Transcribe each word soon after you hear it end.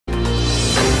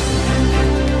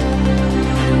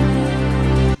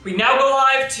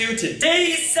to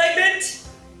today's segment,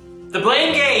 The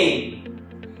Blame Game,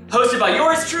 hosted by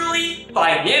yours truly,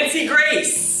 by Nancy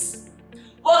Grace.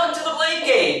 Welcome to The Blame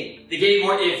Game, the game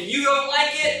where if you don't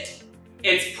like it,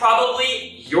 it's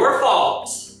probably your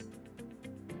fault.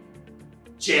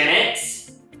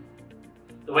 Janet,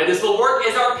 the way this will work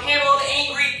is our panel of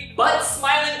angry but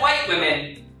smiling white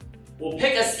women will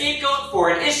pick a scapegoat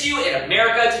for an issue in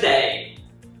America today.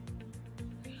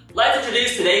 Let's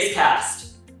introduce today's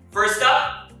cast. First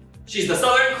up, she's the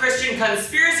Southern Christian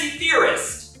conspiracy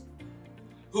theorist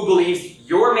who believes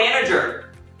your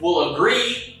manager will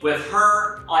agree with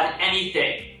her on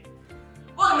anything.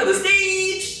 Welcome to the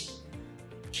stage,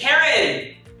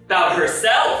 Karen, about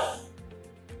herself.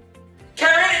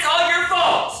 Karen, it's all your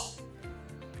fault.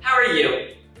 How are you?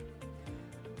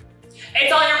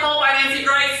 It's all your fault by Nancy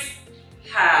Grace.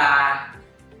 Ha.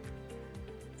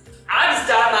 I just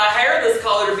dyed my hair this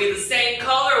color to be the same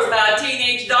color as my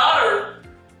teenage daughter.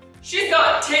 She's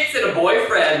got tits and a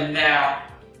boyfriend now.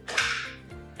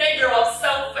 They grow up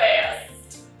so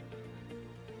fast.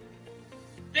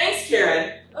 Thanks,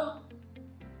 Karen. Oh.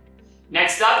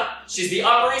 Next up, she's the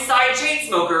Upper East Side chain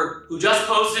smoker who just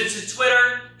posted to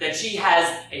Twitter that she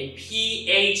has a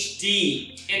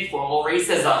PhD in formal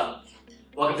racism.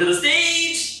 Welcome to the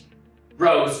stage,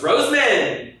 Rose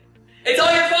Roseman. It's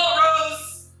all your fault,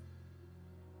 Rose.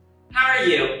 How are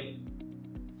you?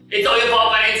 It's all your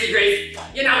fault by Nancy Grace.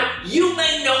 You know, you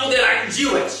may know that I'm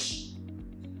Jewish,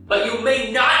 but you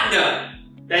may not know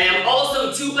that I am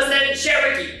also 2%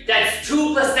 Cherokee. That's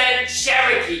 2%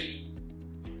 Cherokee.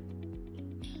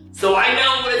 So I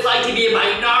know what it's like to be a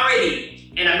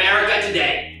minority in America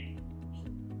today.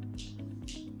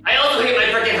 I also hate my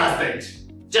freaking husband.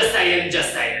 Just saying,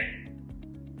 just saying.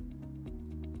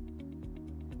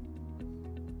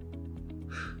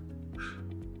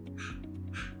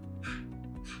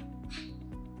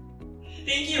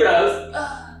 Thank you, Rose.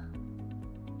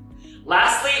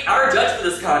 Lastly, our judge for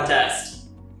this contest.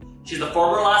 She's the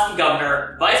former Alaskan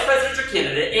governor, vice presidential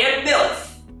candidate, and MILF.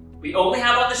 We only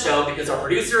have on the show because our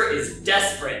producer is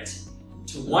desperate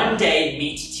to one day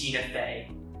meet Tina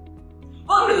Fey.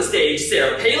 Welcome to the stage,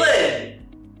 Sarah Palin.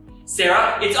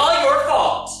 Sarah, it's all your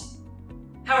fault.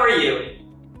 How are you?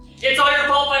 It's all your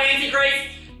fault by Nancy Grace.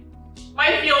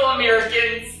 My fellow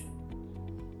Americans,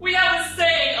 we have a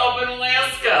saying up in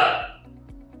Alaska.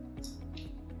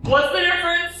 What's the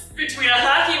difference between a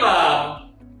hockey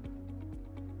mom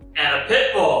and a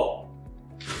pit bull?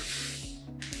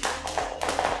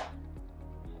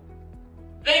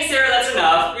 Thanks, Sarah, that's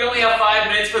enough. We only have 5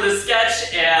 minutes for this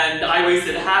sketch, and I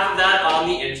wasted half of that on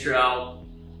the intro.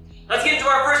 Let's get into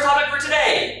our first topic for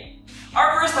today.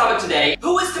 Our first topic today,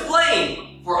 who is to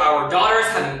blame for our daughters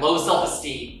having low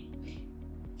self-esteem?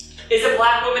 Is it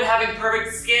black women having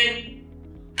perfect skin?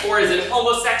 Or is it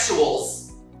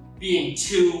homosexuals being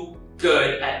too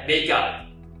good at makeup?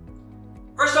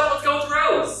 First up, let's go with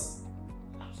Rose.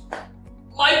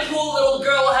 My poor little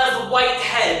girl has white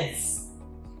heads.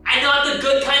 And not the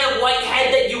good kind of white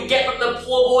head that you get from the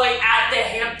poor boy at the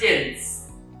Hamptons.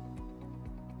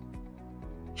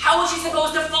 How is she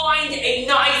supposed to find a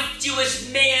nice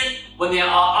Jewish man when there are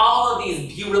all of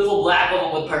these beautiful black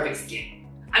women with perfect skin?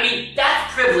 I mean,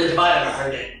 that's privilege if I've ever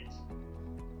heard it.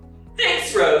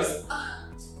 Thanks, Rose.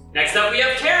 Next up, we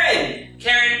have Karen.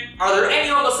 Karen, are there any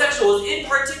homosexuals in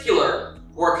particular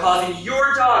who are causing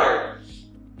your daughter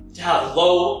to have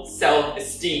low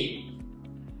self-esteem?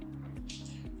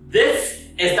 This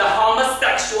is the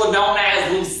homosexual known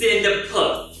as Lucinda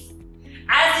Puff.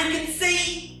 As you can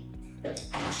see,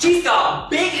 she's got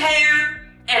big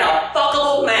hair and a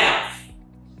fuckable mouth.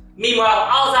 Meanwhile,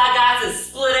 all I got is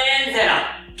split ends and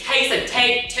a case of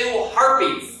Take 2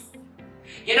 herpes.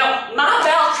 You know, my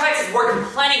Valtrex is working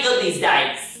plenty good these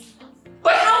days.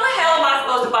 But how the hell am I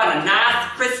supposed to find a nice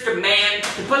Christian man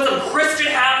to put some Christian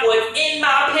half-woods in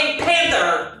my Pink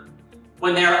Panther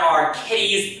when there are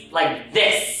kitties like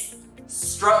this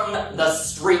strutting the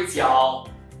streets, y'all?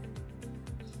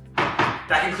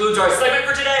 That concludes our segment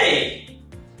for today.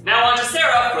 Now on to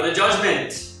Sarah for the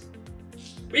judgment.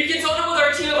 We've consulted with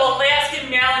our team of Alaskan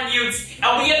Malamutes,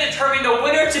 and we have determined the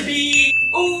winner to be...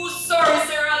 Ooh, sorry,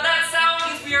 Sarah, that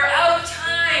sound means we are out of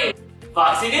time.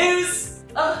 Foxy News,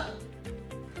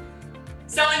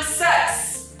 selling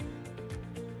sex,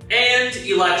 and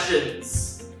elections.